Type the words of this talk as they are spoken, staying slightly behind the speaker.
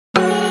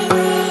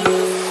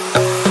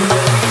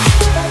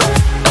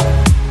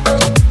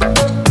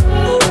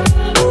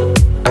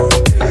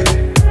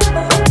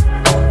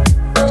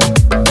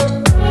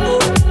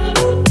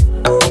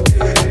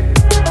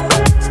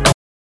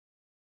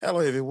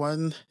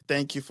everyone.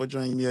 Thank you for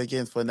joining me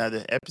again for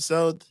another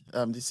episode.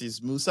 This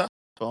is Musa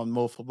from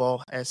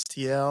Futbol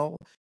STL,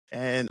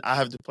 and I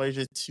have the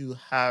pleasure to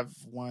have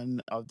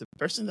one of the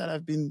person that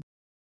I've been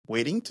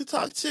waiting to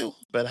talk to,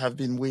 but have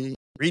been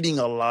reading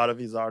a lot of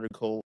his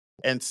article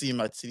and see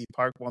him at City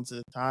Park once at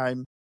a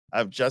time.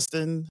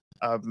 Justin,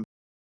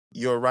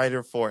 you're a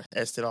writer for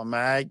STL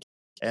Mag,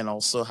 and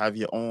also have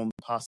your own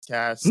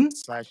podcast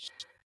slash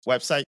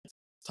website,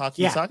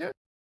 Talking Soccer.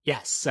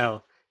 Yes.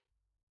 So,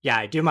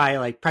 I do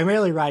my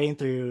primarily writing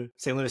through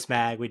St. Louis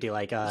Mag. We do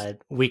a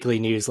weekly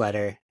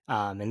newsletter,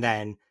 and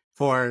then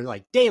for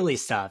daily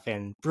stuff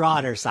and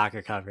broader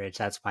soccer coverage,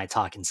 that's my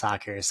Talking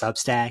Soccer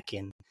substack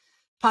and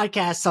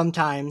podcast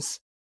sometimes,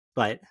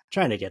 but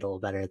trying to get a little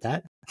better at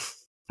that.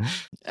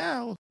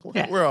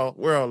 We're all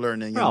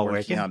learning and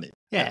working on it.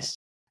 Yes.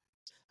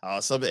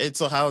 So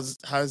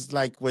how's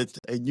like with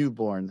a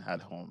newborn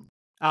at home?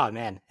 Oh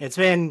man, it's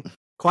been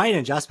quite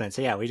an adjustment.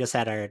 So we just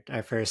had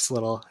our first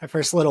little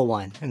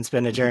one, and it's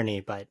been a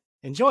journey, but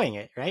enjoying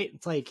it, right?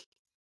 It's like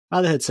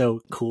motherhood's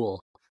so cool.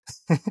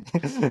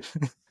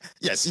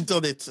 Yes,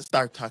 until they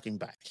start talking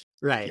back.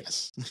 Right.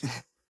 Yes.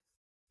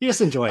 You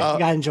just enjoy it. You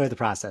gotta enjoy the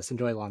process,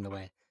 enjoy along the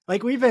way.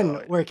 We've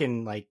been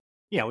working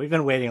we've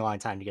been waiting a long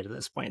time to get to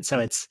this point. So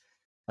it's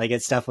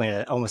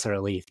definitely almost a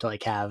relief to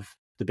have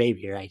the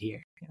baby right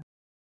here.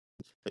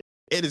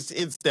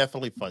 It's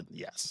definitely fun,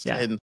 yes.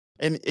 Yeah.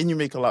 And you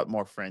make a lot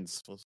more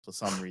friends for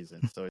some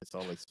reason. So it's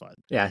always fun.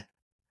 Yeah.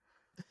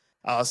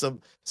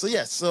 Awesome. So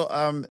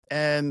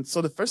and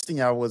so the first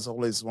thing I was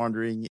always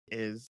wondering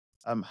is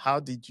how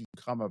did you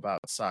come about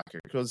soccer?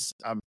 Because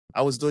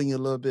I was doing a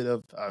little bit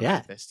of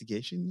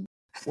investigation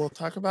we'll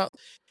talk about.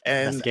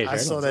 And I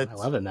saw that I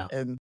love it now.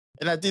 And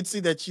I did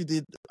see that you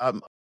did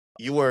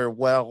you were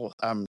well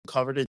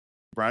covered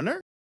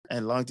runner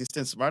and long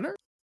distance runner.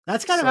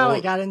 That's kind of how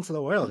I got into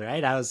the world,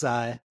 right? I was so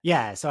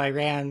I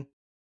ran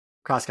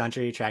cross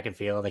country, track and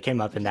field. I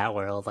came up in that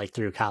world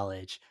through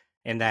college,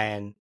 and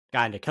then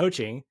got into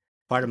coaching.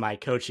 Part of my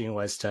coaching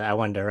was I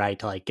wanted to write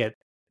to get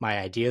my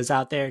ideas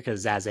out there,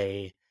 because as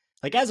a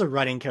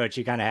running coach,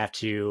 you kind of have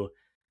to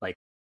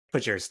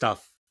put your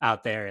stuff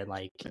out there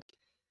and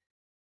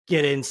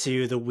get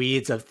into the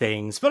weeds of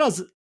things. But I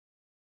was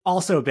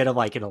also a bit of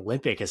an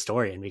Olympic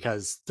historian,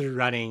 because through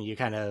running, you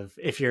kind of,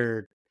 if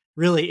you're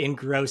really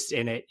engrossed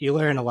in it, you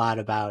learn a lot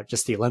about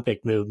just the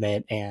Olympic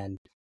movement and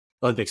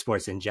Olympic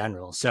sports in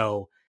general.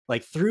 So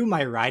through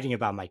my writing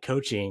about my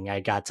coaching,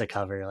 I got to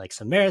cover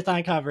some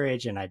marathon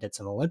coverage, and I did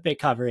some Olympic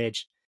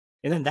coverage.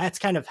 And then that's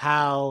kind of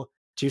how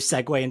to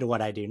segue into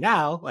what I do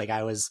now.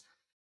 I was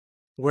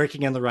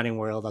working in the running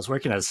world. I was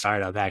working at a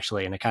startup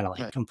actually, and it kind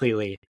of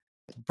completely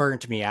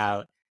burnt me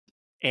out.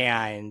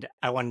 And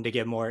I wanted to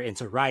get more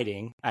into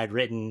writing. I'd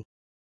written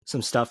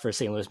some stuff for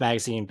St. Louis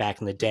Magazine back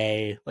in the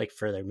day,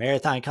 for their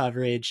marathon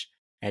coverage.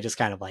 And I just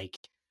kind of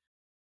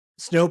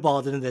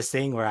snowballed into this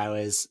thing where I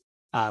was,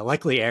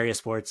 luckily Area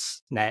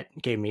Sports Net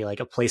gave me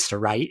a place to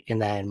write.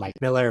 And then Mike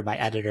Miller, my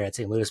editor at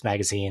St. Louis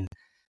Magazine,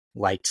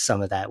 liked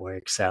some of that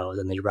work. So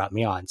then they brought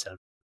me on. So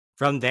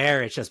from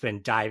there, it's just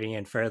been diving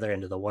in further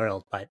into the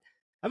world. But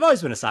I've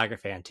always been a soccer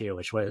fan too,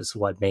 which was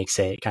what makes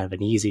it kind of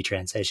an easy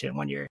transition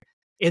when you're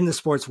in the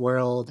sports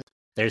world.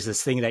 There's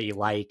this thing that you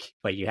like,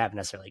 but you haven't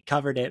necessarily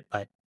covered it.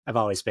 But I've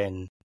always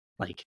been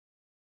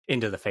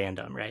into the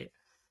fandom, right?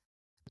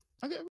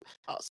 Okay.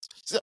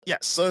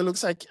 So it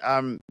looks like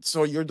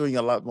so you're doing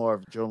a lot more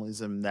of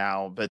journalism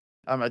now, but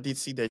I did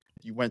see that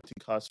you went to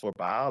class for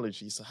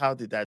biology. So how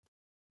did that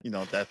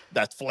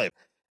that flip?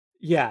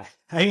 Yeah.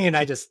 I mean,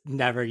 I just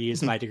never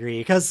used my degree,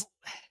 because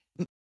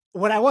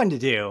what I wanted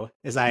to do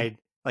is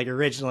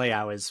originally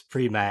I was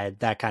pre-med,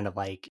 that kind of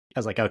I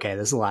was okay,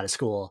 this is a lot of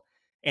school.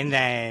 And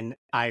then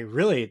I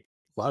really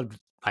loved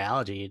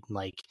biology.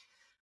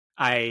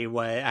 I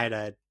had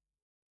a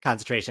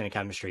concentration in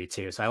chemistry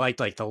too. So I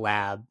liked the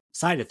lab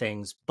side of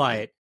things,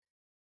 but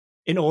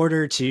in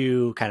order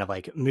to kind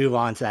of move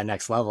on to that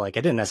next level, I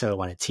didn't necessarily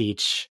want to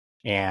teach,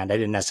 and I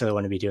didn't necessarily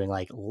want to be doing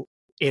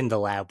in the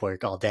lab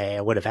work all day.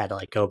 I would have had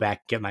to go back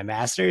and get my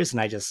master's,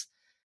 and I just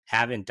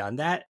haven't done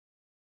that.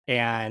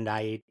 And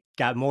I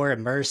got more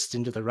immersed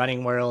into the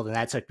running world, and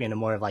that took me into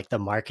more of the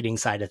marketing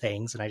side of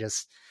things. And I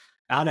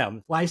don't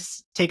know,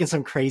 life's taken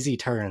some crazy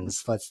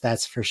turns.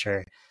 That's for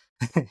sure.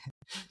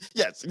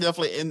 Yes,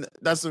 definitely. And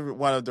that's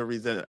one of the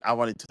reasons I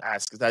wanted to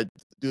ask, because I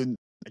do,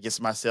 I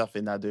guess myself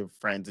and other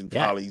friends and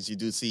colleagues, you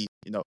do see,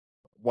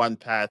 one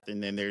path,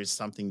 and then there's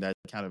something that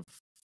kind of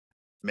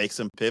makes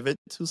them pivot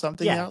to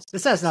something else.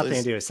 This has nothing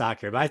to do with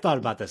soccer, but I thought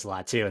about this a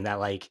lot too. And that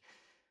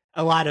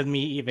a lot of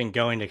me even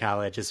going to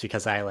college is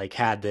because I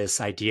had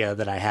this idea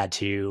that I had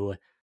to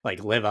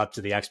live up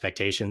to the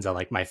expectations of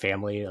my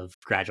family of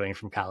graduating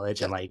from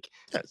college. And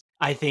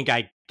I think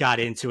I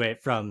got into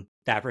it from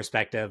that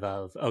perspective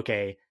of,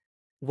 okay,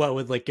 what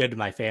would look good to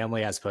my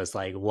family, as opposed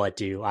to what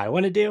do I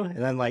want to do? And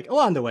then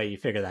along the way, you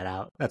figure that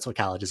out. That's what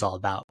college is all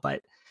about.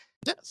 But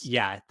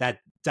that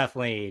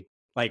definitely,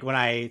 when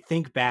I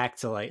think back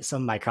to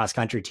some of my cross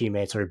country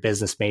teammates were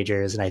business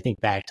majors, and I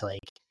think back to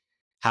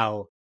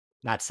how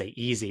not to say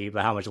easy,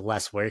 but how much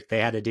less work they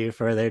had to do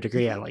for their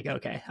degree. I'm like,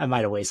 okay, I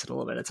might have wasted a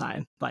little bit of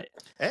time, but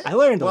I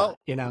learned a lot,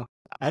 you know.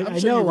 I'm I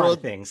sure know you a lot of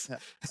wrote. things.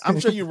 I'm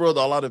sure you wrote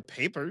a lot of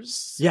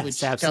papers, Yes,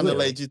 which kind of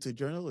absolutely. led you to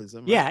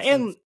journalism, Yeah, right? So,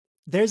 and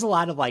there's a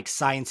lot of like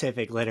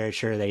scientific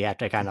literature that you have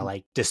to kind of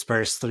like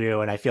disperse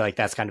through, and I feel like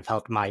that's kind of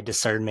helped my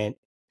discernment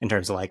in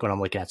terms of like when I'm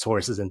looking at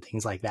sources and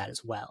things like that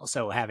as well.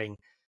 So having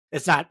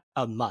it's not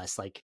a must,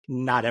 like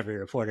not every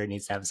reporter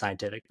needs to have a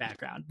scientific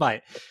background,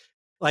 but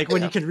like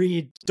when you yeah, can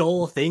read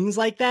dull things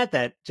like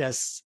that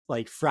just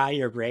like fry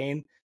your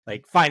brain,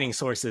 like finding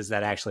sources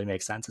that actually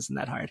make sense isn't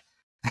that hard.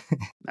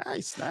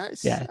 nice,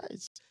 nice, Yeah.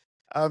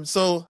 nice.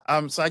 So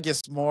I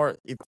guess more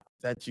if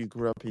that you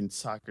grew up in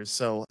soccer.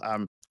 So,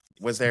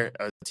 was there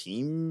a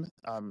team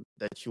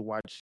that you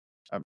watched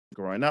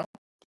growing up,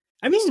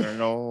 I mean,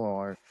 external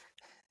or?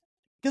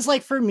 because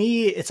like for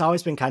me, it's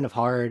always been kind of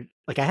hard.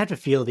 Like I had to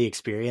feel the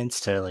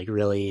experience to like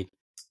really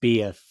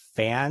be a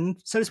fan,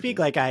 so to speak. Mhm.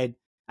 Like I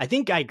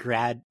think I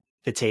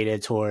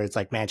gravitated towards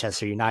like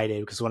Manchester United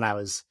because when I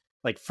was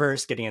like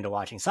first getting into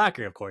watching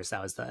soccer, of course,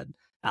 that was the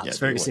Yeah, Alex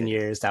they Ferguson were.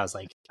 years. That was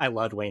like I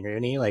loved Wayne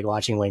Rooney. Like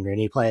watching Wayne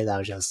Rooney play, that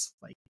was just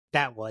like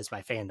that was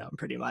my fandom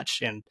pretty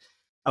much. And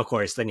of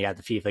course, then you have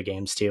the FIFA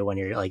games too when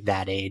you're like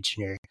that age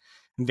and you're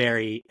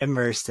very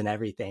immersed in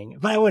everything.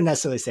 But I wouldn't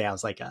necessarily say I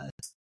was like a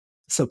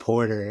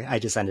supporter. I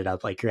just ended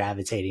up like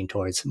gravitating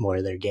towards more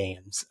of their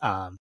games.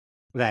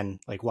 Then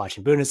like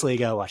watching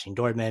Bundesliga, watching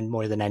Dortmund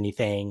more than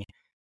anything.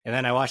 And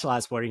then I watched a lot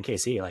of Sporting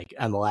KC, like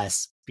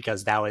MLS,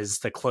 because that was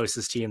the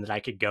closest team that I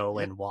could go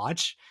Yep. and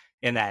watch.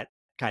 And that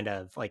kind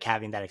of like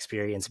having that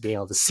experience, being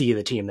able to see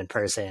the team in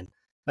person.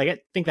 Like I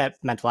think that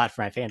meant a lot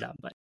for my fandom.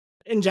 But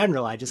in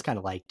general, I just kind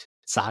of liked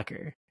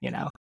soccer, you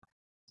know?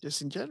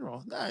 Just in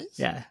general, nice.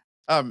 Yeah.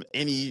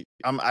 Any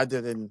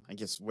other than I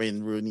guess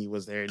Wayne Rooney,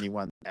 was there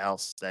anyone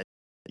else that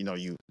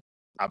you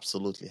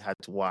absolutely had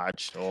to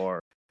watch or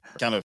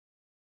kind of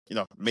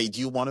made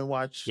you want to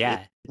watch it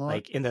Yeah. more?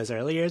 Like in those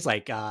early years,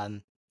 like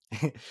okay,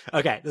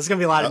 this is gonna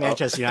be a lot of Uh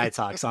Manchester United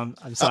talk, so I'm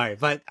oh. sorry.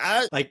 But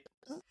I like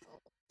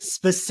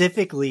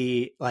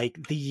specifically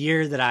like the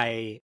year that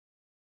I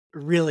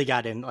really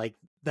got in like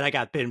that I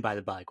got bitten by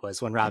the bug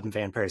was when Robin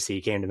van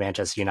Persie came to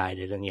Manchester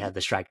United and you had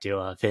the strike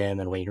duo of him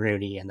and Wayne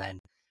Rooney and then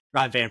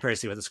Robin van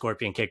Persie with a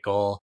scorpion kick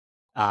goal.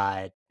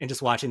 And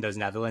just watching those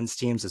Netherlands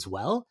teams as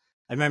well.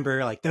 I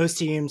remember like those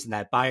teams and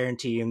that Bayern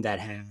team that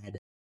had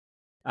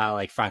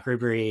like Frank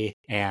Ribery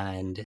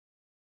and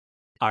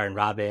Arjen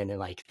Robben, and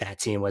like that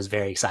team was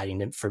very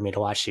exciting for me to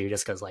watch too,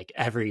 just because like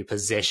every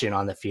position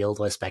on the field was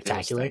it was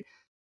spectacular. them.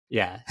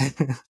 Yeah.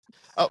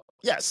 Oh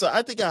yeah, so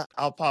I think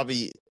I'll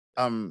probably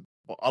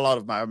well, a lot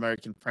of my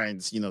American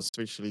friends,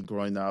 especially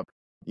growing up,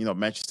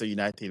 Manchester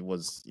United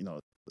was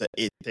the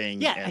it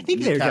thing, Yeah, I and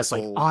think they're just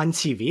like Newcastle. on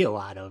TV a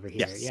lot over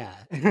here. Yes, Yeah.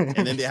 and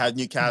then they had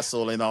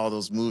Newcastle and all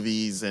those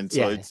movies, and so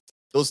Yeah, it's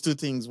those two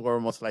things were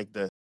almost like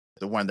the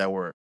one that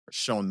were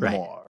shown right.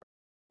 more.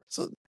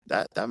 So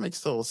that makes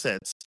total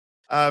sense.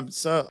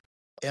 So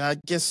and I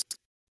guess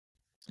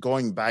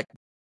going back,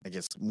 I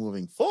guess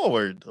moving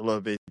forward a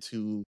little bit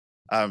to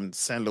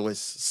St. Louis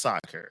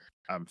soccer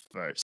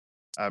first.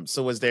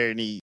 So was there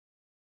any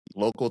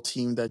local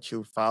team that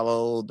you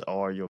followed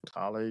or your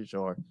college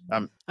or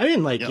I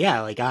mean, like, yeah,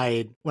 yeah, like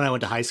when I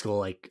went to high school,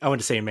 like I went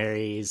to St.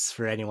 Mary's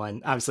for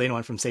anyone. Obviously,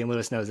 anyone from St.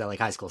 Louis knows that like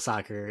high school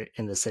soccer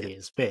in the yeah, city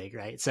is big,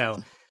 right? So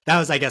that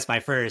was, I guess, my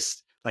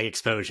first like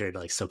exposure to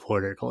like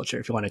supporter culture,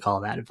 if you want to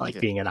call that, of like okay.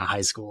 being in a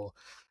high school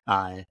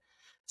uh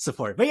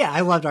support. But yeah,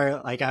 I loved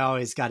our like I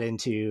always got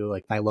into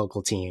like my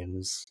local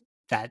teams.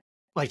 That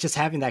like just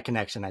having that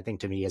connection, I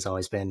think to me has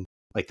always been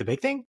like the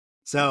big thing.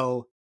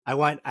 So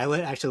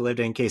actually lived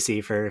in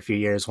KC for a few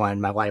years when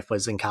my wife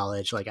was in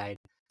college. Like I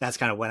that's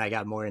kind of when I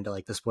got more into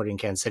like the Sporting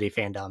Kansas City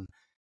fandom.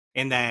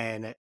 And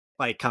then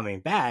like coming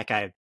back,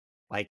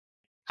 like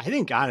I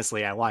think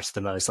honestly I watched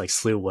the most like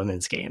SLU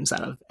women's games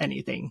out of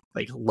anything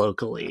like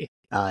locally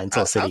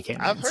until City came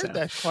I've in. heard So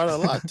that quite a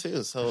lot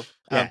too. So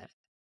yeah.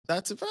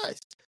 not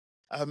surprised.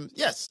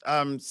 Yes.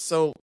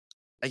 So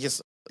I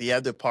guess the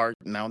other part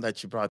now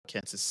that you brought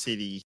Kansas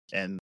City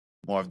and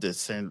more of the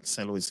St.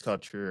 Louis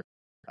culture.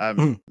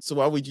 So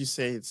what would you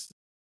say it's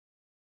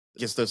I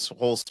guess this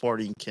whole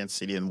sporting Kansas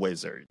City and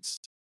Wizards.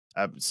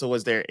 So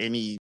was there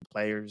any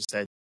players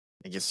that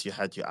I guess you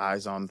had your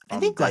eyes on I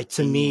from think that like to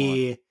team or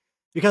me,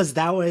 because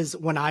that was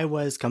when I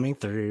was coming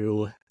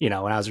through, you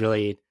know, when I was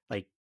really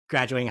like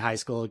graduating high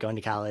school, going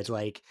to college,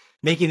 like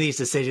making these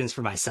decisions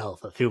for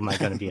myself of who am I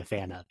going to be a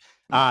fan of.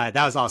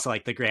 That was also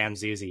like the Graham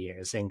Zusi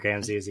years. And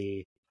Graham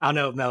Zusi, I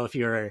don't know if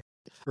you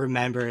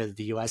remember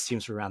the US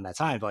teams from around that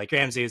time, but like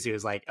Graham Zusi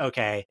was like,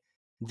 okay,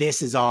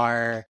 this is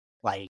our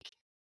like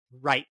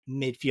right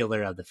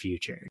midfielder of the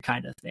future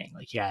kind of thing.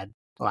 Like he had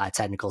a lot of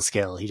technical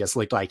skill. He just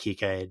looked like he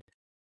could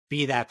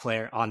be that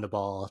player on the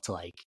ball to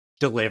like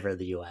deliver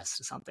the US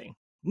to something.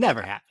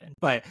 Never happened.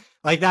 But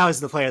like that was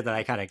the player that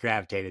I kind of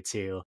gravitated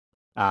to.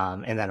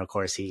 And then of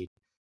course he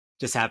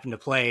just happened to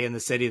play in the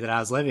city that I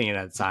was living in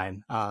at the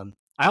time.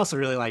 I also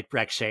really liked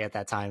Breck Shea at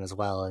that time as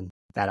well. And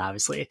that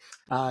obviously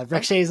Breck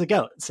oh Shea is a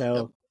GOAT. yep.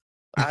 So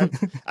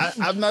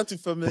I'm not too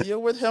familiar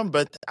with him,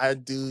 but I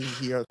do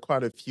hear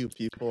quite a few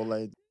people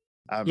like,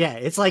 Yeah,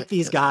 it's like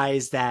these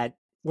guys that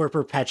were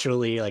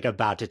perpetually like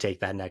about to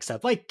take that next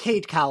step, like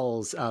Cade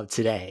Cowles of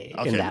today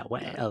in okay, that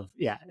way. Of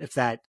if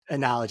that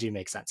analogy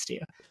makes sense to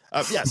you.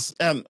 yes,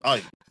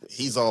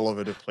 he's all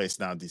over the place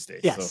now these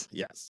days. So Yes.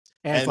 yes,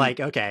 And it's and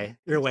like, okay,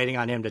 you're waiting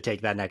on him to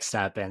take that next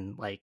step. And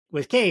like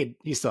with Cade,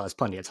 he still has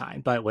plenty of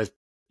time. But with,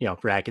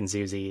 Breck and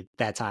Zuzi,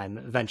 that time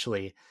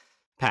eventually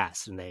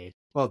passed. And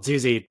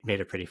Zuzi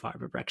made it pretty far,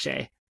 but Breck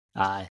Shea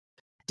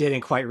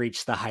didn't quite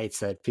reach the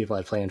heights that people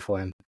had planned for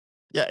him.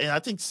 yeah, and I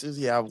think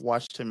Susie, I've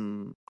watched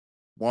him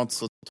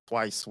once or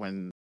twice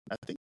when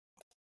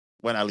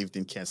I lived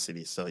in Kansas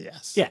City. So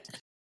yes, Yeah.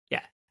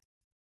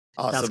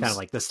 awesome. That's kind of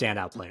like the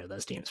standout player of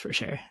those teams for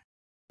sure.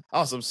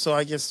 Awesome. So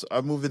I guess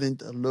I'm moving in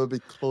a little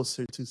bit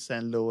closer to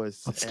St.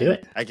 Louis. Let's do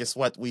it. I guess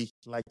what we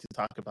like to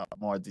talk about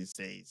more these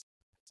days.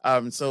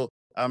 So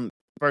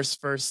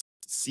first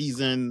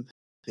season,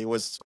 there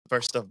was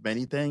first of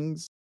many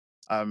things.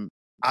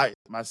 I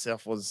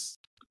myself was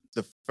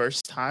the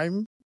first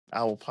time,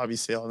 I will probably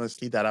say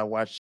honestly, that I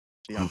watched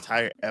the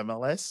entire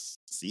MLS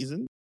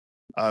season.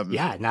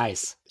 Yeah,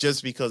 nice.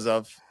 Just because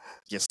of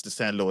the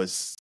St.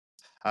 Louis.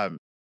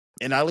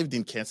 And I lived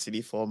in Kansas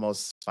City for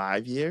almost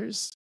 5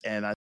 years,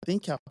 and I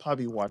think I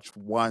probably watched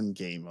one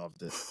game of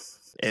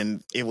this,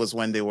 and it was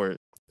when they were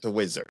the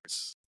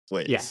Wizards.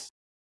 Yeah.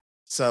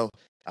 So,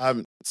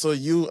 so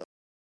you,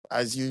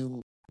 as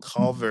you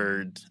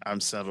covered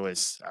St.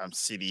 Louis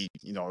City,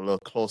 a little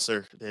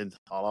closer than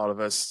a lot of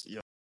us,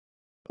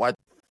 what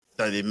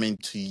does it mean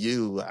to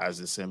you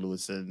as a St.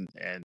 Louisan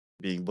and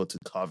being able to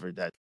cover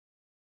that,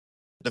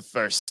 the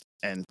first,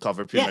 and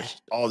cover pretty much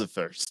all the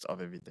first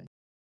of everything?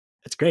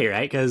 It's great,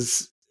 right?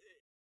 Because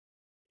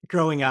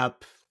growing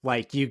up,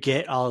 like you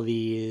get all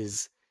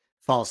these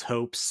false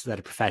hopes that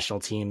a professional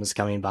team is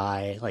coming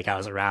by. Like I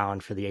was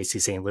around for the AC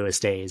St. Louis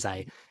days.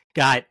 I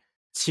got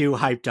too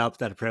hyped up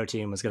that a pro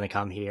team was going to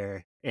come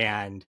here,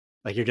 and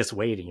like you're just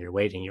waiting, you're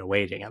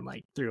waiting. And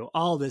like through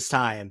all this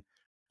time,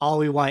 all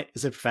we want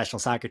is a professional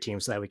soccer team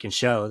so that we can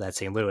show that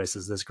St. Louis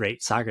is this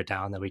great soccer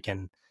town, that we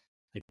can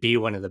like be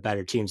one of the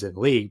better teams in the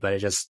league, but it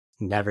just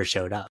never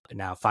showed up. And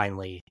now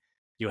finally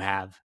you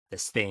have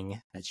this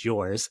thing that's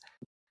yours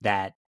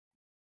that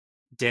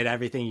did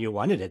everything you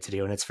wanted it to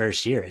do in its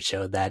first year. It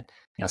showed that,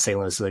 St.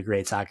 Louis is a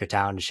great soccer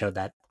town. It showed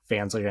that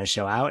fans are going to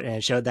show out, and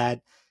it showed that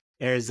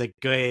there's a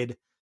good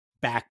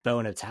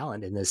backbone of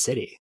talent in this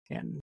city.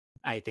 And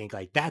I think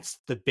like that's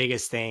the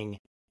biggest thing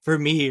for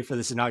me for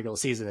this inaugural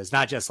season, is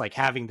not just like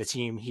having the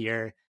team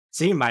here,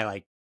 seeing my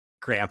like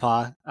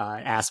grandpa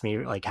ask me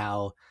like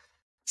how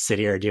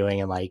City are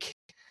doing and like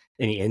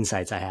any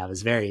insights I have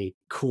is very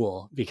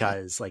cool,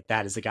 because like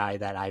that is a guy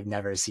that I've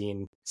never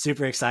seen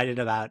super excited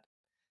about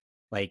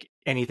like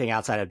anything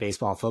outside of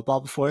baseball and football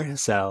before.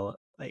 So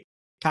like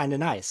kind of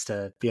nice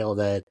to be able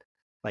to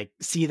like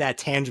see that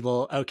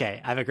tangible,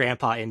 okay, I have a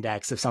grandpa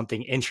index. If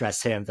something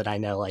interests him, that I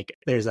know like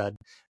there's a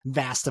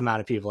vast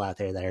amount of people out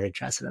there that are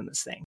interested in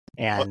this thing.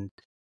 And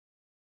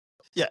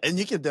yeah, and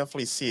you can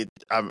definitely see it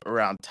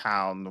around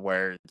town,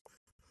 where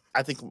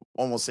I think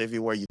almost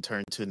everywhere you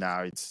turn to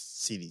now, it's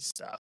city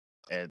stuff.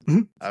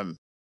 And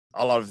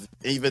a lot of,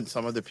 even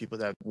some of the people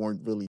that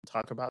weren't really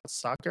talk about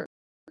soccer,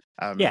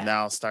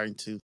 now starting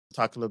to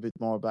talk a little bit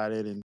more about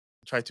it and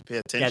try to pay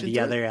attention.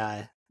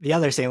 The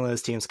other St.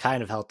 Louis teams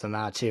kind of helped them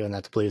out too, and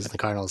that the Blues and the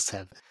Cardinals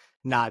have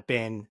not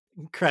been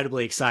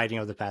incredibly exciting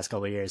over the past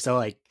couple of years. So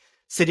like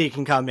City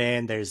can come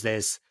in, there's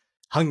this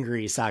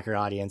hungry soccer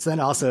audience, then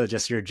also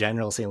just your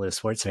general St. Louis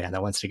sports fan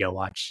that wants to go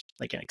watch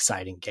like an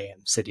exciting game.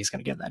 City's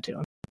going to give that to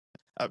them.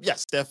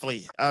 Yes,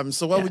 definitely.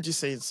 So what would you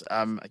say is,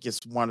 I guess,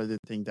 one of the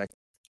things that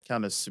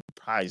kind of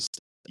surprised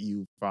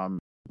you from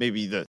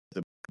maybe the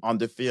on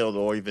the field,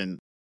 or even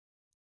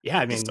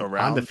I mean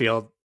on the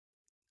field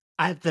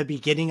at the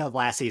beginning of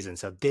last season?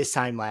 So this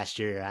time last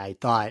year, I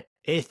thought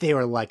if they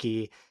were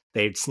lucky,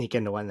 they'd sneak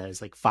into one of those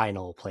like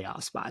final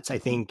playoff spots. I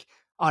think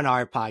on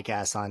our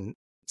podcast on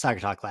Soccer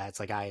Talk Lads,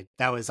 like I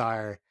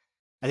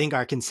think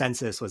our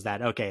consensus was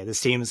that, okay, this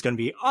team is going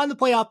to be on the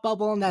playoff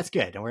bubble, and that's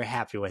good, and we're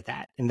happy with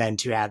that. And then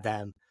to have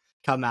them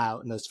come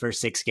out in those first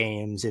 6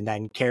 games and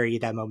then carry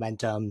that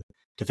momentum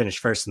to finish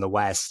first in the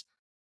West,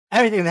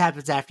 everything that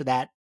happens after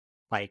that,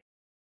 like,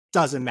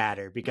 doesn't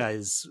matter,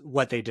 because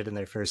what they did in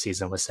their first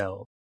season was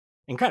so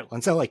incredible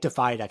and so like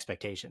defied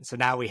expectations. So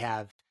now we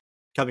have,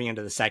 coming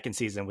into the second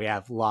season, we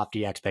have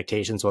lofty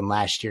expectations, when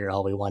last year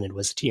all we wanted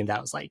was a team that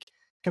was like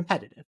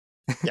competitive.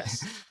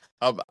 Yes.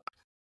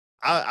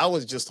 I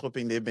was just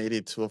hoping they made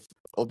it to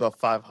about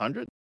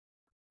 500.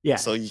 Yeah.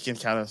 So you can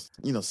kind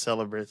of,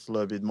 celebrate a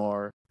little bit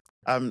more.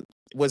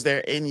 Was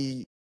there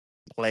any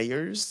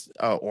players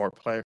or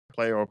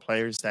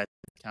players that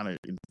kind of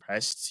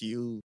impressed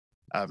you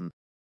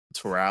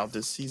throughout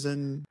the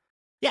season?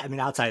 Yeah, I mean,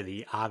 outside of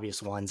the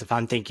obvious ones, if I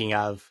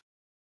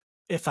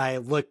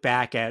look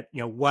back at,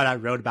 what I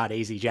wrote about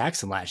AZ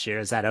Jackson last year,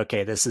 is that,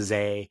 okay, this is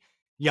a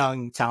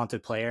young,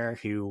 talented player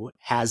who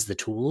has the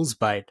tools,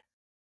 but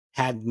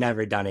had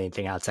never done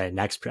anything outside of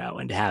Next Pro,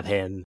 and to have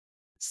him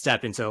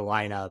step into the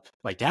lineup,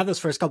 like to have those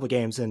first couple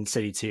games in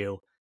City 2,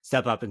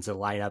 step up into the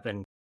lineup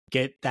and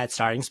get that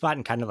starting spot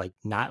and kind of like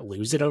not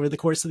lose it over the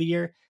course of the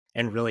year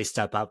and really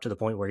step up to the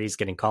point where he's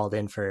getting called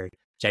in for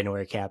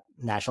January camp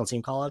national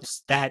team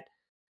call-ups. That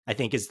I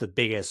think is the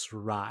biggest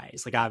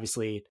rise. Like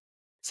obviously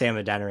Sam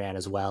Adeniran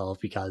as well,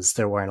 because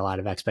there weren't a lot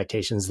of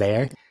expectations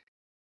there.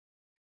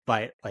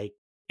 But like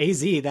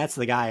AZ, that's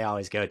the guy I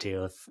always go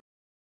to.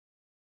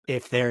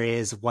 If there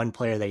is one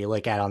player that you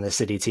look at on the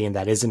City team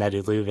that isn't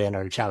Edu Leuven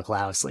or Chow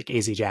Klaus, like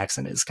AZ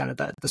Jackson is kind of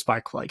the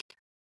spark plug.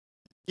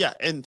 Yeah,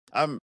 and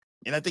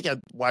I think I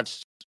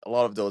watched a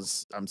lot of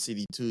those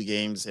CD2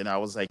 games, and I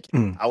was like,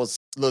 I was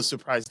a little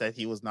surprised that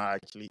he was not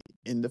actually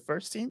in the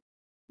first team.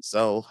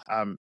 So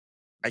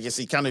I guess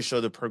he kind of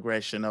showed the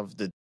progression of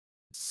the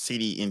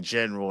city in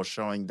general,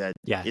 showing that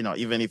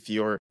even if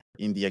you're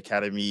in the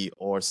academy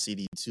or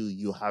CD2,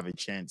 you have a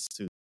chance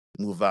to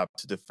move up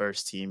to the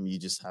first team. You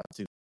just have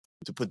to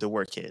put the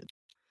work in.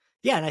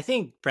 Yeah, and I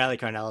think Bradley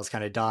Carnell has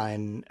kind of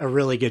done a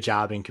really good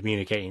job in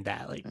communicating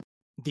that. Like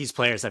these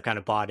players have kind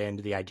of bought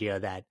into the idea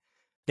that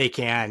they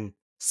can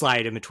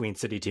slide in between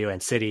City 2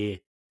 and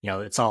City.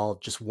 It's all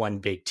just one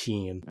big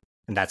team,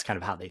 and that's kind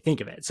of how they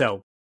think of it.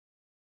 So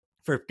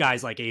for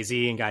guys like AZ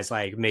and guys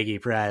like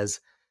Miggy Perez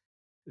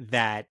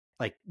that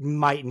like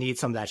might need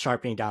some of that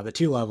sharpening down the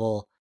 2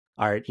 level,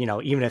 are,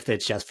 even if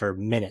it's just for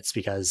minutes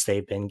because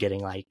they've been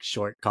getting like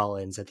short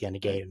call-ins at the end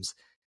of games,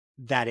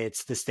 that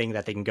it's this thing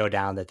that they can go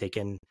down, that they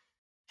can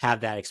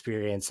have that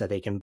experience, that they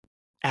can,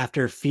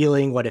 after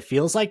feeling what it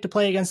feels like to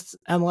play against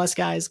MLS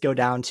guys, go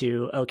down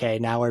to, okay,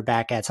 now we're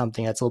back at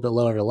something that's a little bit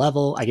lower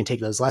level. I can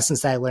take those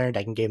lessons that I learned.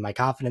 I can gain my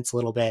confidence a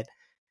little bit.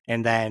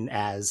 And then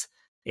as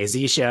AZ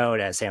showed,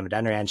 as Sam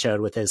Adeniran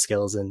showed with his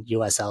skills in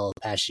USL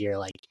past year,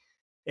 like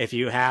if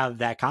you have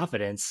that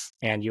confidence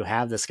and you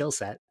have the skill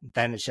set,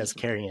 then it's just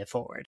carrying it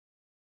forward.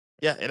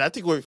 Yeah, and I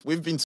think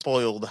we've been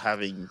spoiled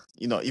having,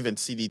 even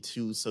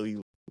CD2, so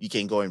you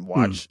can go and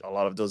watch a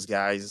lot of those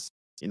guys,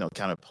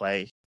 kind of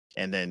play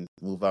and then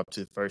move up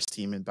to the first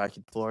team and back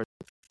and forth.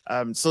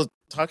 So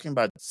talking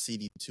about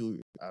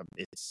CD2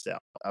 itself,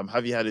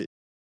 have you had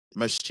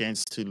much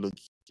chance to look,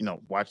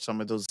 watch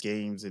some of those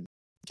games and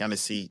kind of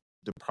see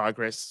the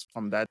progress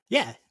from that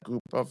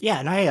group of? Yeah,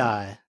 and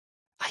I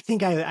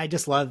think I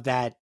just love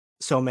that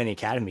so many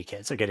academy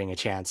kids are getting a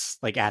chance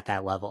like at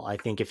that level. I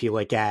think if you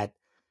look at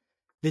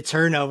the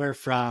turnover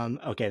from,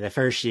 the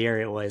first year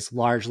it was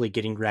largely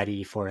getting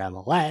ready for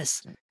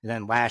MLS. And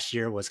then last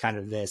year was kind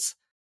of this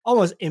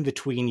almost in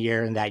between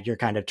year in that you're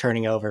kind of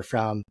turning over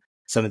from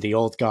some of the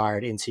old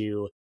guard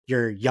into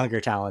your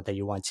younger talent that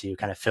you want to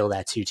kind of fill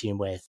that 2 team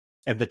with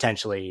and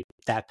potentially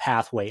that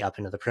pathway up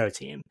into the pro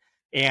team.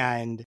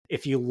 And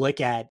if you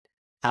look at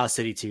how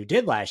City 2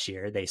 did last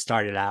year, they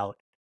started out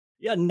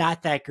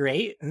not that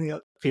great.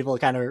 People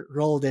kind of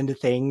rolled into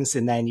things,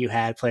 and then you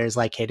had players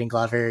like Hayden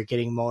Glover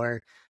getting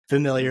more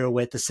familiar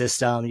with the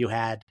system. You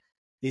had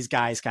these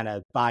guys kind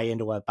of buy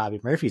into what Bobby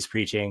Murphy's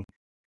preaching.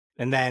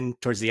 And then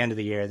towards the end of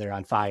the year, they're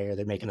on fire.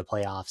 They're making the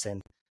playoffs.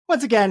 And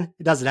once again,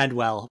 it doesn't end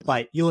well.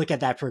 But you look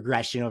at that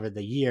progression over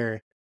the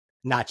year,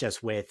 not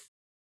just with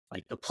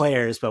like the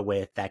players, but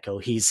with that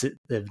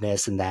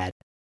cohesiveness and that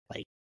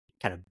like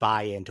kind of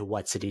buy into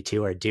what City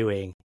 2 are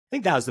doing. I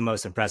think that was the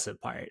most impressive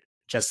part.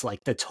 Just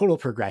like the total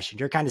progression.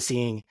 You're kind of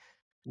seeing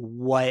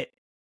what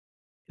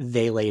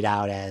they laid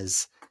out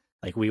as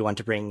like, we want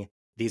to bring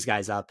these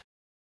guys up,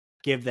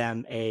 give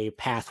them a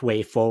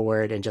pathway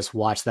forward and just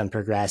watch them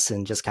progress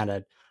and just kind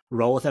of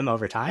roll with them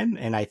over time.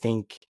 And I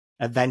think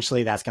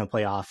eventually that's going to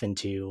play off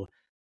into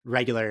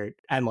regular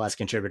MLS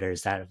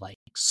contributors that have like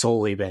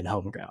solely been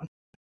homegrown.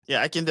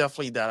 Yeah, I can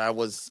definitely that.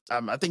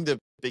 I think the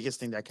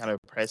biggest thing that kind of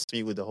impressed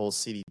me with the whole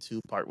CD2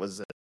 part was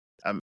that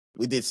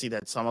we did see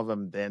that some of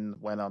them then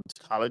went on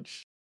to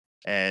college.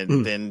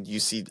 And then you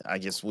see, I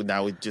guess we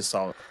just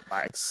saw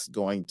Max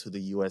going to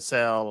the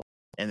USL,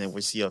 and then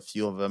we see a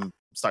few of them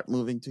start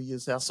moving to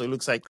USL. So it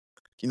looks like,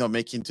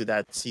 making to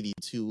that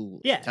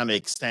CD2 kind of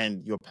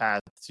extend your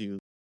path to,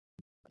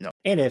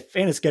 And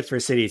it's good for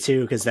City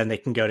 2, because then they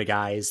can go to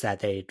guys that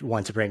they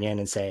want to bring in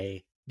and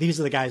say, these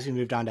are the guys who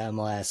moved on to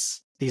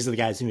MLS. These are the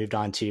guys who moved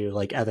on to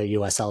like other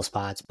USL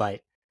spots, but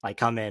like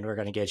come in, we're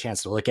going to get a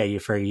chance to look at you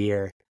for a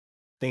year.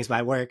 Things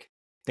might work,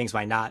 things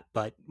might not,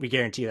 but we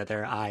guarantee that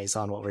there are eyes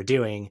on what we're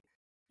doing.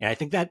 And I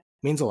think that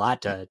means a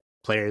lot to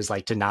players,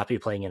 like to not be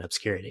playing in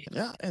obscurity.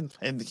 Yeah, and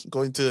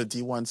going to a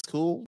D1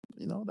 school,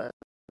 that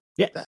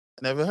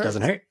never hurts.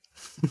 Doesn't hurt.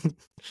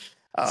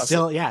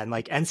 Still, and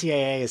like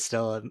NCAA is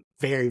still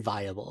very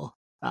viable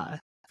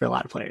for a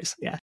lot of players.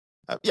 Yeah.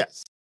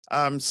 Yes.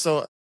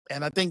 So,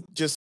 and I think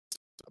just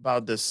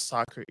about the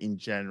soccer in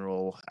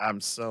general.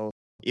 So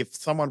if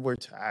someone were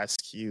to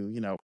ask you,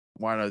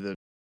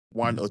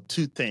 one or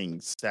two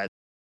things that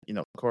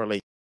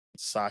correlate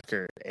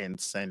soccer and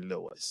St.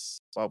 Louis,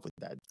 what would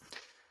that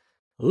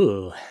be?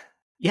 Ooh,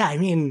 yeah. I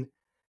mean,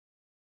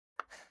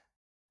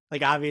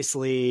 like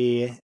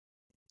obviously,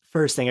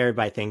 first thing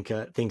everybody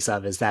thinks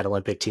of is that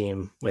Olympic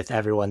team with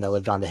everyone that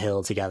lived on the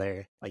hill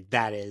together. Like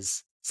that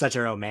is such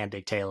a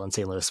romantic tale in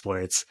St. Louis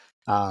sports.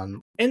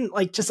 And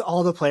like just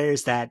all the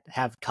players that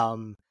have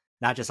come,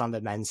 not just on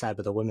the men's side,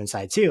 but the women's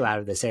side too, out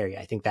of this area.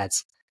 I think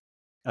that's,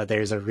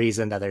 there's a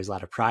reason that there's a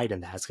lot of pride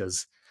in that. It's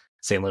because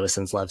St.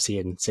 Louisans love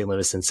seeing St.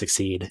 Louisans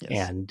succeed.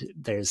 Yes. And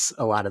there's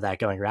a lot of that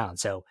going around.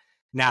 So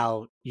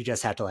now you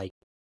just have to like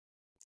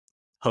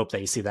hope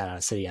that you see that on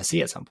a City SC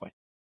at some point.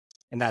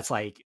 And that's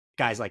like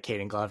guys like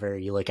Caden Glover.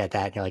 You look at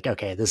that and you're like,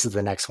 okay, this is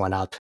the next one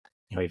up.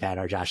 You know, we've had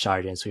our Josh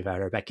Sargents, we've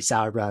had our Becky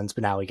Sauerbruns,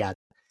 but now we got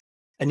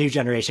a new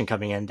generation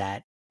coming in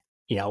that,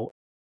 you know,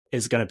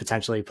 is going to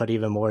potentially put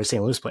even more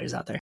St. Louis players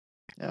out there.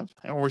 Yeah,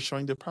 and we're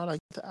showing the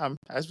product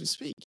as we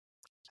speak.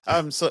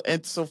 So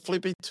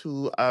flipping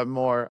to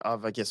more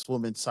of, I guess,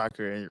 women's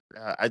soccer.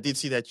 I did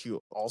see that you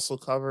also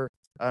cover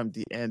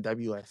the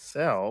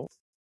NWSL.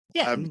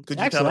 Yeah, could you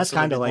actually, tell that's us a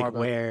kind of little bit like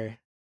more about? where,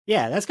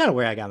 yeah, that's kind of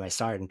where I got my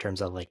start in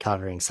terms of like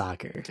covering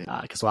soccer. Okay.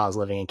 Because while I was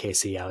living in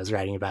KC, I was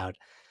writing about,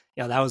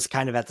 you know, that was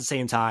kind of at the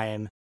same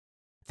time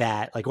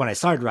that, like, when I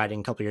started writing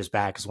a couple years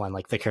back is when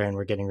like the Current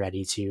were getting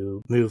ready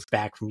to move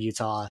back from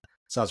Utah.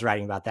 So I was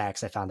writing about that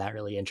because I found that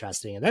really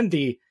interesting. And then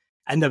the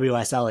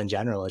NWSL in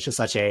general is just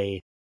such a,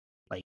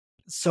 like,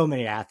 so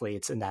many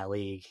athletes in that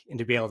league, and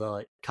to be able to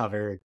like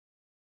cover,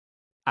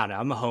 I don't know,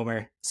 I'm a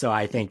homer, so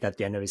I think that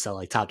the NWSL,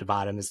 like top to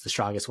bottom, is the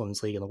strongest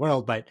women's league in the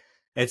world, but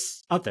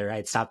it's up there, right?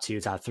 It's top 2,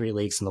 top 3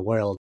 leagues in the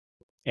world.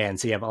 And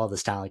so you have all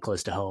this talent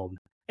close to home.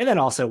 And then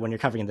also when you're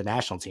covering the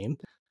national team,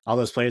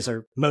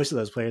 most of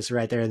those players are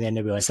right there in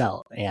the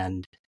NWSL.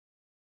 And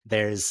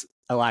there's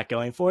a lot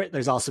going for it.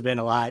 There's also been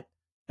a lot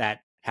that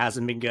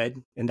hasn't been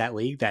good in that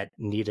league that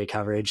needed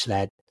coverage,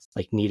 that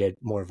like needed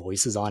more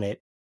voices on it.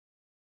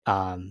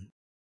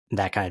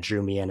 That kind of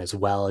drew me in as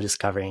well, just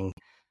covering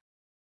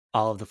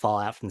all of the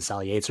fallout from the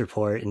Sally Yates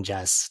report, and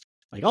just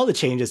like all the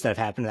changes that have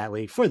happened in that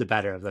league for the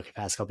better of the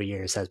past couple of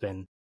years has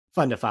been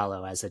fun to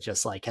follow, as it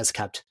just like has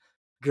kept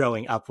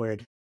growing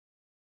upward.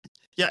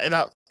 Yeah,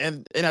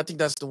 and I think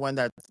that's the one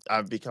that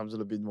becomes a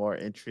little bit more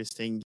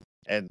interesting.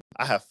 And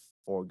I have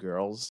 4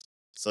 girls,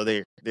 so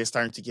they're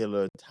starting to get a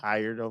little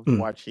tired of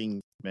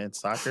watching men's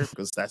soccer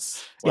because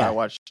that's what I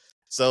watch.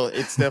 So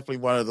it's definitely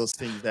one of those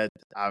things that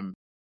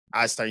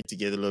I starting to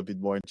get a little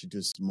bit more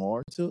introduced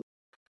more to.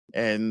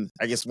 And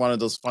I guess one of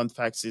those fun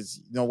facts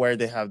is, you know, where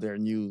they have their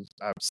new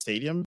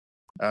stadium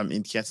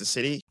in Kansas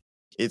City.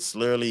 It's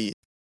literally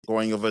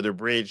going over the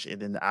bridge,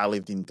 and then I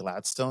lived in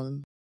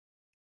Gladstone.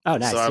 Oh,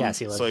 nice.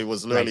 So, so it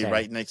was literally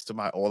right next to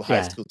my old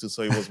high school too.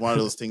 So it was one of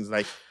those things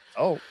like,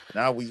 oh,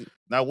 now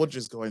we'll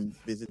just go and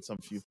visit some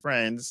few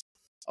friends.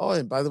 Oh,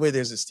 and by the way,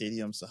 there's a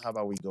stadium, so how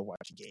about we go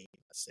watch a game?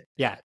 That's it.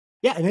 Yeah,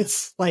 and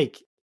it's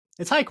like,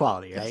 it's high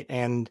quality, right? Yes.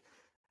 And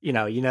you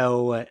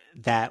know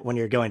that when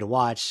you're going to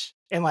watch,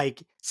 and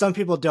like some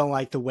people don't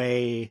like the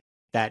way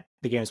that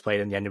the game is played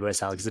in the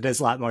NWSL because it is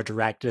a lot more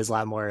direct, it is a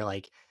lot more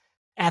like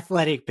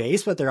athletic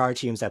based, but there are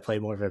teams that play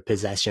more of a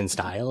possession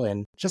style,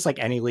 and just like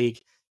any league,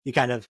 you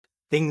kind of,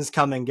 things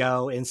come and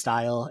go in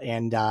style,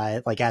 and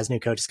like as new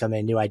coaches come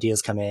in, new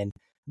ideas come in,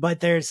 but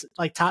there's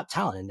like top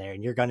talent in there,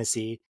 and you're going to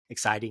see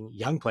exciting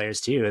young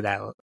players too that,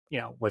 you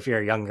know, if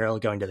you're a young girl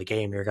going to the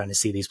game, you're going to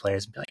see these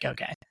players and be like,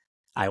 okay,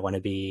 I want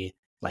to be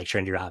like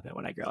Trendy Robin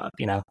when I grow up,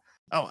 you know?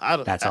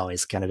 That's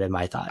always kind of been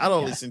my thought. I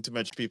don't listen to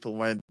much people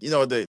when, you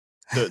know, the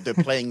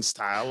playing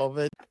style of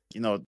it,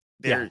 you know,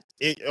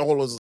 it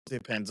always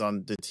depends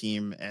on the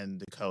team and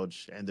the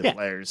coach and the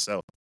players.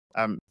 So,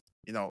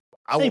 you know,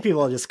 I think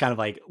people just kind of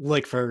like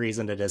look for a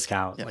reason to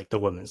discount like the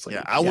women's league.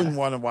 Yeah, I wouldn't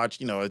want to watch,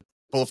 you know,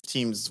 both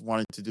teams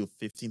wanted to do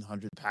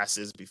 1,500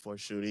 passes before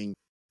shooting.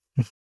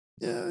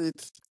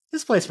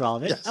 This plays for all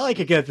of it. Yes. I like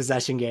a good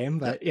possession game,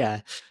 but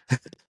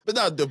but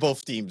not the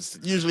both teams.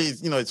 Usually,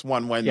 you know, it's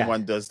one when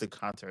one does the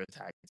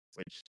counterattack,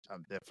 which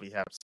definitely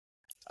helps.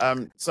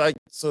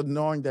 So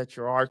knowing that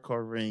you are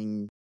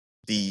covering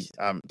the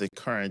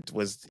Current,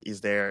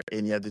 is there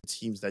any other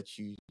teams that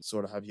you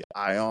sort of have your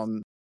eye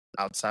on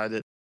outside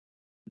it?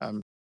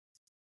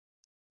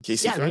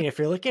 KC Current? I mean, if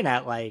you're looking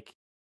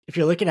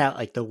at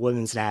like the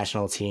women's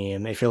national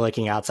team, if you're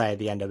looking outside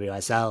the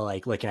NWSL,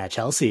 like looking at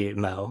Chelsea,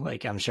 Mo,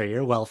 like I'm sure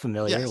you're well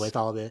familiar with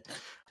all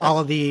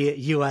of the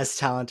US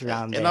talent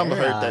around there. And I'm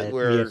heard that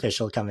the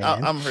official coming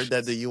in. I'm heard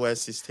that the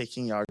US is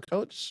taking our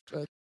coach.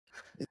 But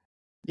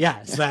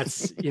so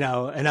that's, you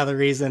know, another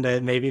reason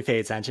to maybe pay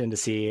attention to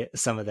see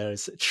some of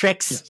those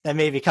tricks that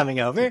may be coming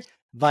over.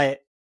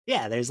 But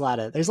yeah, there's a lot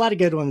of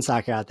good women's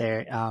soccer out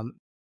there.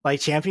 Like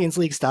Champions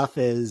League stuff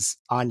is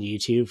on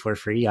YouTube for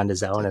free on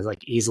DAZN, is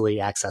like easily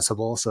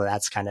accessible. So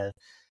that's kind of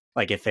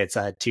like, if it's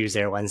a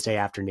Tuesday or Wednesday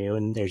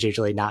afternoon, there's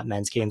usually not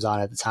men's games on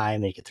at the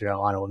time. You could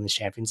throw on a women's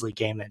Champions League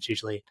game, and it's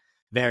usually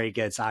very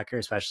good soccer,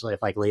 especially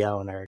if like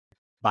Lyon or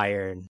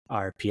Bayern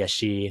or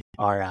PSG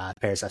or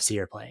Paris FC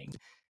are playing.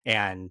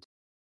 And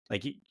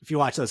like, if you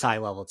watch those high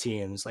level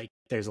teams, like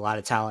there's a lot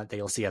of talent that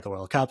you'll see at the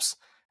World Cups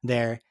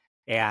there,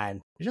 and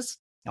just,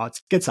 you know,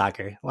 it's good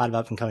soccer, a lot of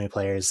up and coming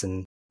players,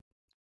 and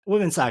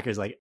women's soccer is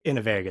like in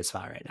a very good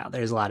spot right now.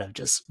 There's a lot of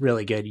just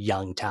really good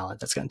young talent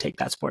that's going to take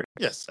that sport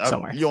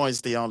somewhere. Lyon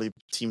is the only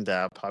team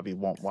that I probably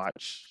won't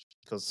watch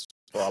because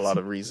for a lot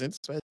of reasons.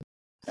 But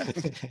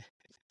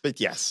but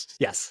yes,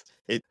 Yes.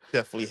 it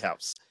definitely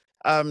helps.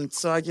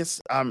 So I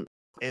guess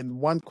and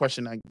one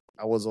question I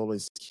was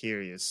always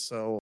curious.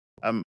 So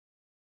um,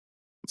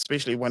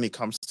 especially when it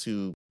comes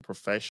to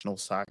professional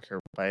soccer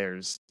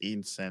players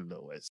in St.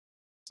 Louis,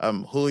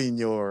 who in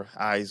your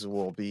eyes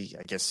will be,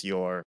 I guess,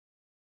 your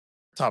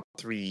top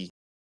three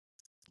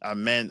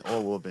men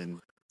or women?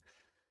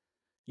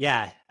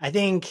 Yeah, I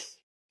think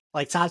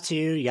like top two,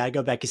 you gotta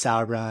go Becky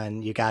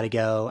Sauerbrunn, you gotta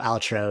go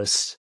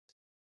Altros,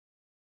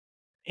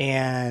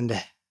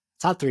 and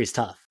top three is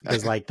tough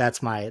because like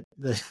that's my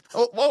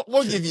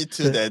we'll give you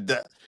two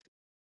that.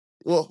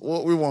 Well,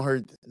 we won't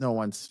hurt no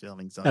one's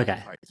feelings on okay.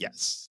 that part.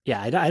 Yes.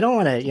 Yeah, I don't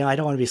want to, I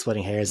don't want to be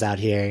splitting hairs out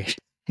here.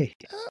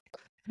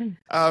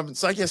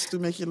 So I guess to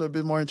make it a little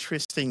bit more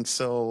interesting,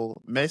 so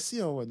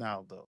Messi or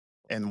Ronaldo,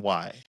 and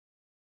why?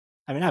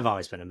 I mean, I've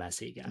always been a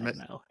Messi guy,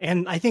 Mo,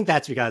 and I think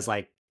that's because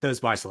like those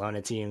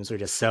Barcelona teams were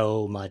just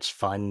so much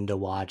fun to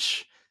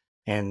watch,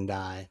 and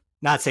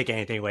not taking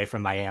anything away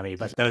from Miami,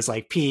 but those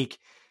like peak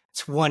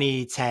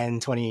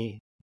 2010,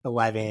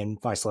 2011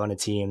 Barcelona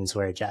teams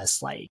were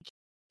just like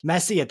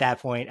Messi at that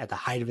point, at the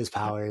height of his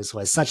powers,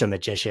 was such a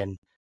magician,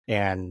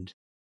 and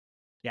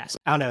yeah,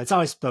 I don't know, it's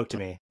always spoke to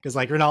me because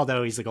like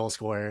Ronaldo, he's a goal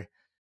scorer,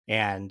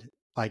 and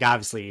like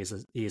obviously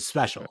he's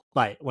special,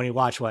 but when you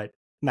watch what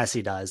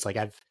Messi does, like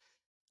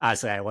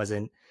honestly, I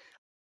wasn't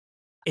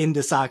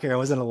into soccer. I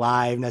wasn't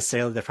alive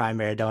necessarily the prime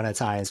Maradona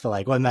times, but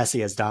like what Messi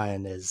has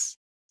done is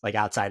like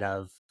outside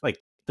of like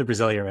the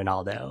Brazilian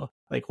Ronaldo,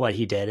 like what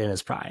he did in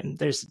his prime.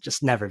 There's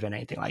just never been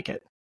anything like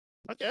it.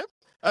 Okay.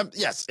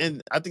 Yes,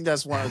 and I think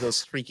that's one of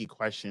those tricky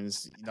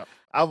questions.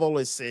 I've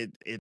always said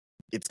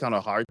it's kind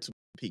of hard to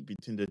pick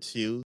between the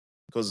two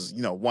because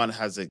one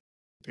has a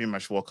pretty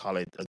much we'll call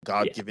it a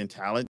God-given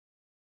talent,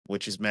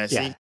 which is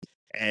Messi,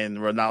 and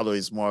Ronaldo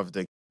is more of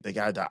the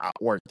guy that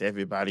outworked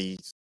everybody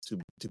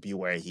to be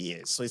where he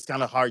is. So it's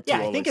kind of hard to.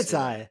 I think it's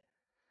I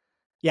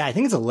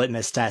think it's a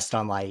litmus test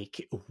on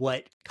like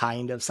what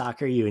kind of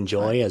soccer you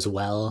enjoy as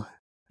well.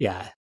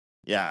 Yeah.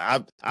 Yeah,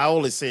 I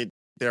always say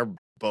they're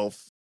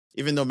both,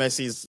 even though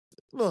Messi is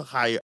a little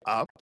higher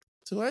up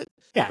to it.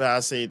 Yeah. But I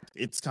say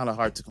it's kind of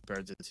hard to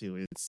compare the two.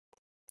 It's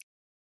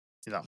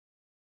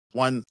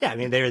one. Yeah, I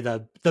mean they're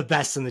the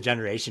best in the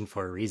generation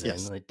for a reason.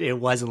 Yes. It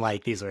wasn't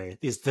like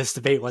this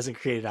debate wasn't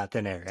created out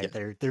thin air, right?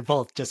 Yes. They're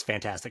both just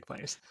fantastic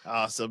players.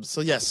 Awesome.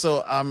 So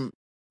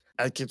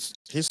I guess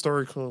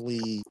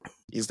historically,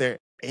 is there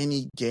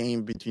any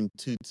game between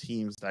two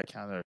teams that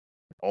kind of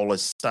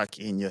always stuck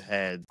in your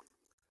head?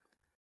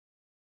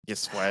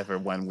 Guess forever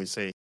when we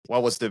say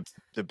what was the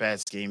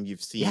best game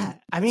you've seen? Yeah,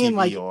 I mean, TV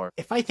like or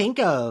if I think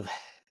of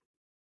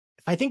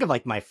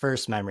like my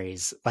first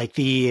memories, like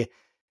the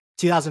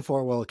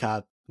 2004 World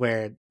Cup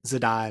where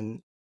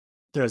Zidane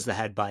throws the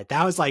headbutt,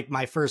 that was like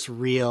my first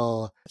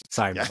real.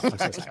 Sorry, Mo, I'm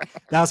so sorry.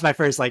 That was my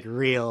first like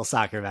real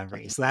soccer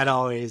memory. So that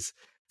always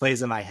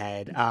plays in my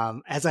head.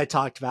 As I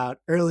talked about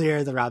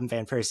earlier, the Robin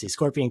van Persie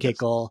scorpion kick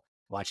goal,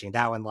 watching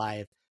that one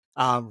live.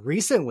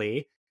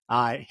 Recently,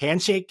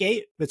 handshake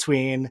gate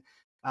between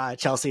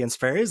Chelsea and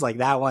Spurs, like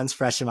that one's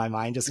fresh in my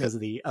mind just because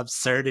of the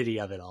absurdity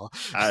of it all.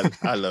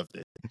 I loved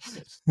it.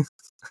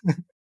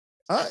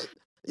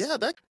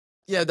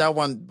 Yes. That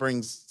one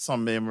brings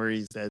some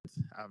memories that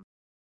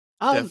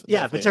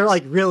but to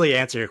like really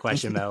answer your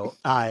question though,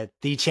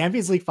 the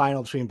Champions League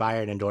final between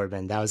Bayern and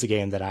Dortmund, that was a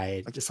game that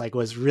I just like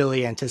was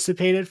really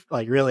anticipated,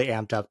 like really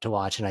amped up to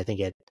watch, and I think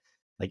it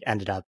like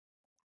ended up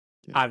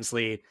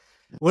obviously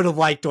would have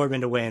liked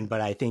Dortmund to win,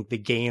 but I think the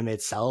game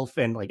itself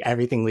and like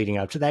everything leading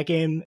up to that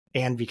game,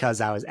 and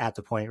because I was at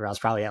the point where I was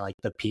probably at like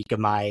the peak of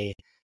my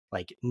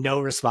like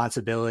no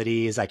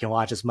responsibilities, I can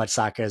watch as much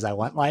soccer as I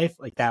want life,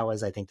 like that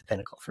was I think the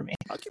pinnacle for me.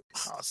 Okay,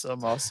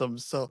 awesome.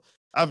 So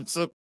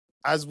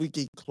as we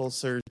get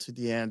closer to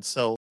the end,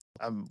 so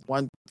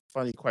one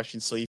funny question.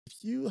 So if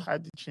you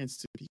had the chance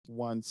to pick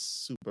one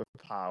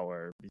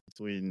superpower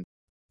between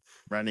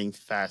running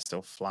fast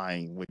or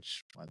flying,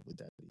 which one would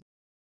that be?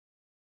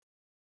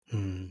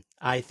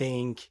 I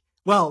think,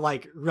 well,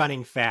 like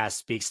running fast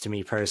speaks to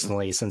me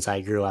personally since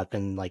I grew up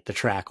in like the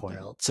track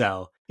world.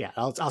 So yeah,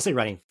 I'll say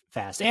running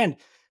fast. And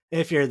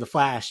if you're the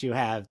Flash, you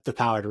have the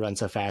power to run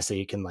so fast that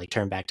you can like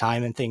turn back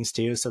time and things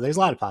too. So there's a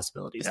lot of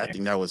possibilities. I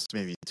think that was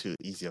maybe too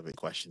easy of a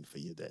question for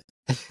you then.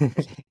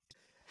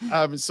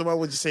 So what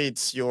would you say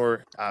it's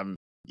your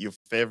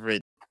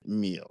favorite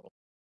meal?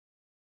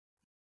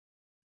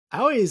 I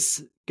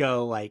always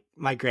go like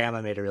my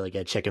grandma made a really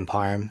good chicken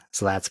parm,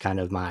 so that's kind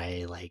of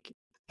my like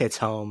hits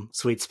home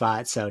sweet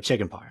spot. So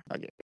chicken parm.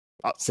 Okay.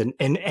 So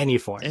in any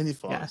form. Any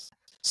form. Yeah.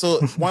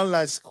 So one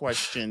last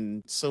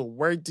question. So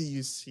where do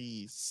you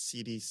see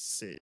City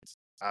sit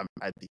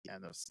at the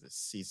end of the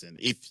season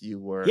if you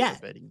were a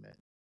betting man?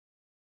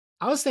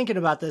 I was thinking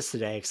about this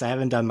today because I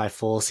haven't done my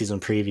full season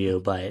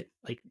preview, but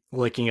like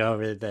looking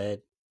over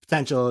the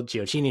potential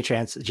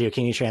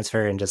Gioacchini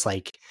transfer and just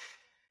like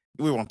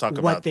we won't talk what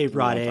about they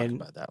brought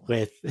in that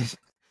with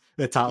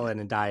Totland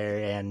and Dyer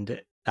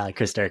and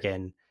Chris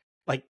Durkin.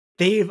 Like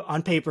they've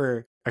on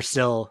paper are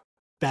still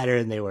better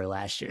than they were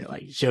last year.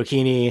 Like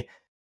Gioacchini,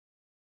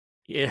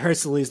 it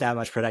hurts to lose that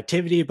much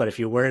productivity, but if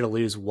you were to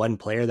lose one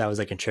player that was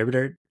a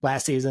contributor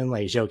last season,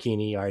 like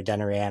Jokini or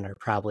Denoran are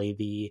probably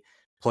the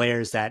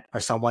players that are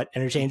somewhat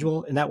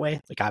interchangeable in that way.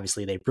 Like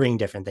obviously they bring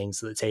different things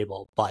to the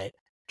table, but in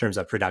terms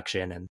of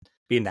production and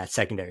being that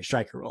secondary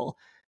striker role,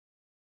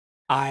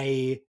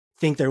 I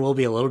think there will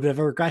be a little bit of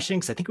a regression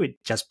because I think we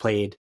just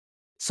played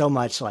so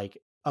much like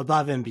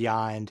above and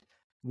beyond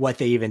what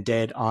they even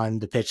did on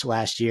the pitch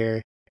last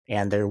year.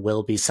 And there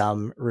will be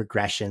some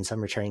regression,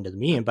 some returning to the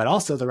mean, but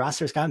also the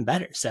roster's gotten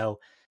better. So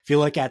if you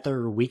look at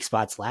their weak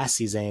spots last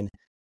season,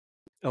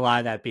 a lot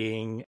of that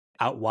being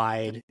out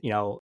wide,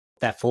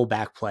 that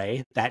fullback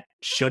play, that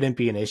shouldn't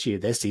be an issue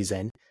this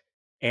season.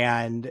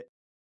 And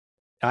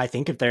I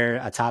think if they're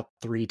a top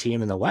 3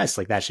 team in the West,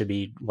 like that should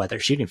be what they're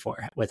shooting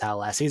for with how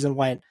last season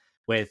went,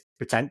 with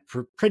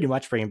pretty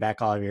much bringing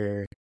back all of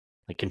your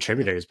like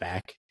contributors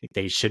back. Like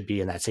they should be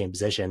in that same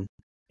position,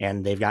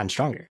 and they've gotten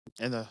stronger.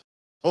 And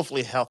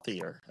hopefully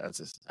healthier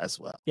as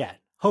well. Yeah,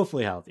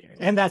 hopefully healthier.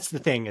 And that's the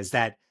thing is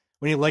that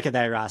when you look at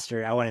that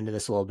roster, I went into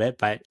this a little bit,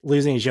 but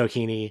losing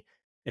Jokini,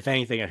 if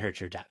anything, it hurts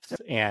your depth.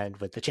 And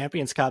with the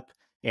Champions Cup,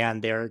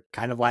 and they're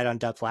kind of light on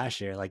depth last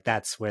year, like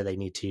that's where they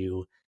need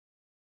to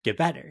get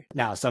better.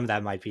 Now, some of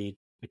that might be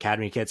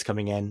academy kids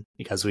coming in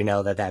because we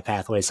know that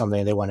pathway is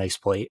something they want to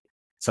exploit.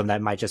 Some of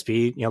that might just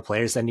be,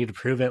 players that need to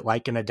prove it,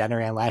 like in a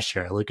Denoran last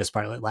year, or Lucas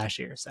Bartlett last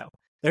year. So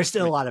there's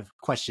still a lot of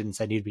questions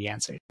that need to be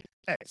answered.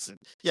 Excellent.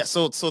 Yeah.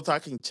 So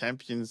talking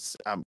Champions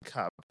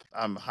Cup,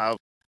 how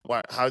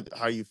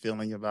are you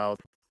feeling about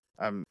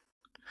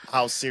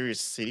how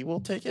serious City will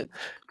take it?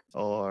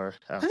 Or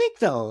I think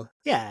they'll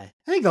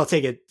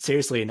take it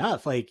seriously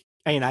enough. Like,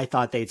 I mean, I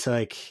thought they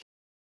took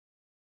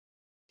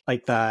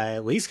like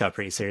the Leagues Cup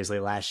pretty seriously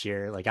last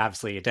year. Like,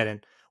 obviously it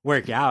didn't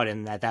work out,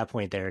 and at that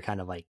point they were kind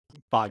of like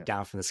bogged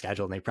down from the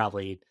schedule, and they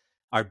probably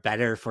are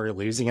better for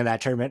losing in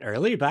that tournament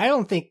early. But I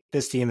don't think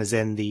this team is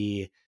in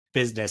the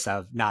business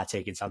of not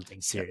taking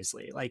something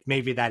seriously. Like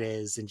maybe that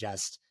is in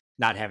just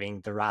not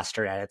having the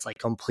roster at its like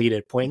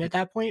completed point at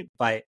that point.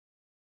 But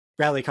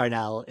Bradley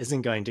Carnell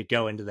isn't going to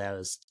go into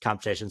those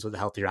competitions with a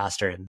healthy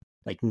roster and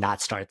like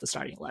not start the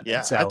starting 11.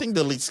 Yeah, so I think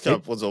the Leagues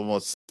Cup was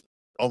almost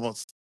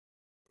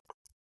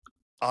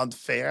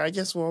unfair, I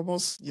guess. We're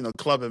almost,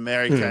 Club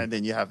America, and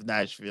then you have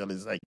Nashville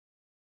is like,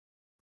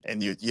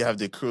 and you have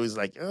the crew is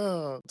like,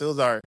 oh, those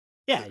are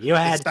you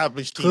had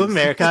established teams. Club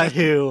America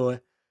who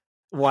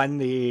won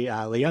the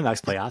Liga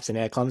MX playoffs, and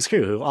you had Columbus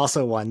Crew who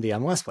also won the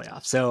MLS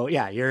playoffs. So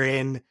yeah,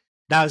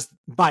 that was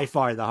by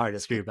far the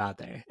hardest group out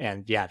there.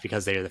 And yeah,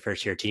 because they were the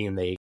first year team,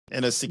 they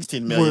and a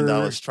 $16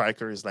 million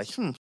striker is like,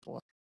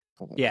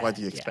 what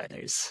do you expect?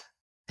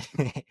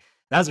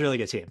 That was a really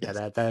good team. Yes.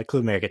 Yeah, that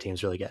Club America team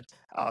is really good.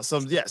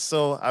 Awesome. Yeah.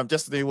 So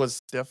Justin, it was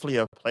definitely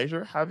a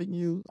pleasure having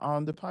you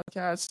on the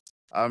podcast.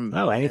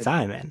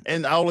 Anytime, man.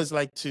 And I always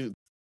like to,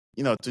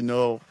 to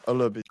know a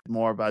little bit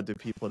more about the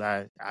people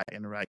that I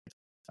interact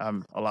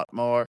a lot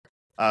more,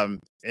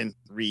 and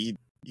read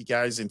you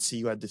guys and see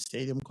you at the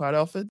stadium quite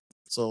often.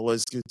 So it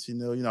was good to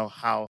know,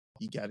 how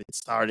you got it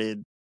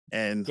started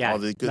and all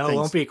the good things. It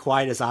won't be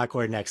quite as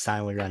awkward next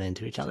time we run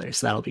into each other,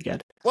 so that'll be good.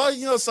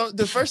 Well, so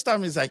the first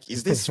time is like,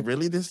 is this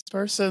really this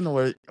person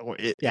or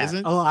it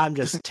isn't? Oh, I'm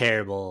just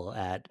terrible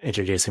at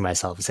introducing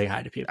myself and saying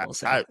hi to people.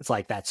 So it's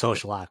like that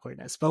social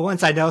awkwardness. But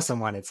once I know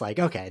someone, it's like,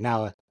 okay,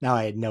 now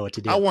I know what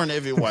to do. I warn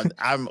everyone,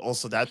 I'm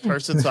also that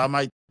person, so I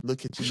might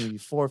look at you maybe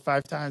 4 or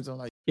 5 times. I'm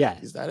like,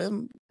 is that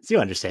him? So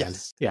you understand.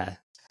 Yes. Yeah.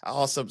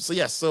 Awesome. So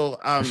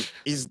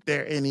is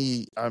there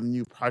any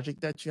new project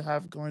that you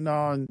have going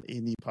on?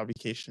 Any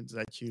publications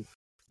that you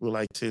would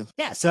like to?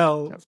 Yeah.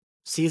 So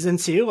season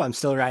 2, I'm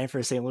still writing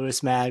for St.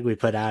 Louis Mag. We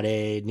put out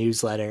a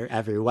newsletter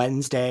every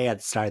Wednesday at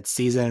the start of the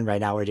season.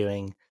 Right now we're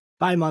doing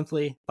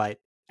bi-monthly, but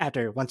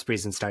once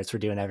preseason starts, we're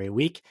doing every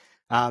week.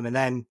 And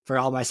then for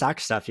all my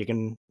soccer stuff,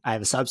 I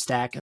have a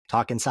Substack,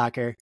 Talking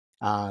Soccer.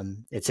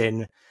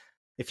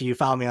 If you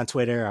follow me on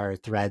Twitter or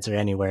Threads or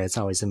anywhere, it's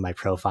always in my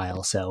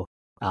profile. So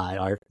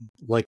or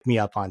look me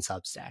up on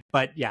Substack.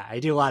 But yeah, I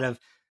do a lot of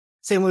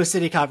St. Louis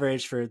City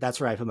coverage that's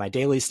where I put my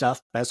daily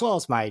stuff, as well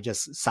as my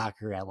just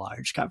soccer at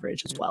large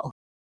coverage as well.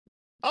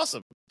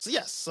 Awesome. So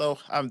yes,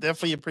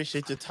 definitely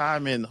appreciate your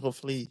time, and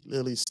hopefully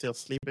Lily's still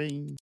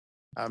sleeping.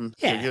 I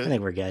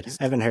think we're good.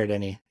 I haven't heard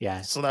any.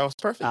 Yeah. So that was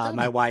perfect.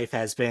 My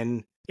wife's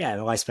been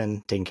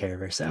taking care of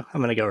her, so I'm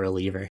gonna go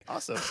relieve her.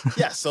 Awesome.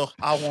 Yeah. So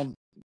I won't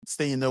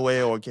stay in the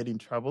way or get in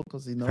trouble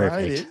because you know how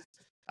it is.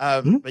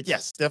 But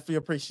yes, definitely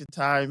appreciate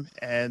your time,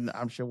 and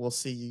I'm sure we'll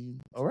see you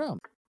around.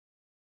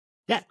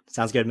 Yeah,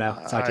 sounds good, Mo.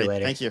 Talk to you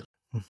later. Thank you.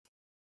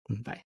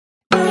 Bye.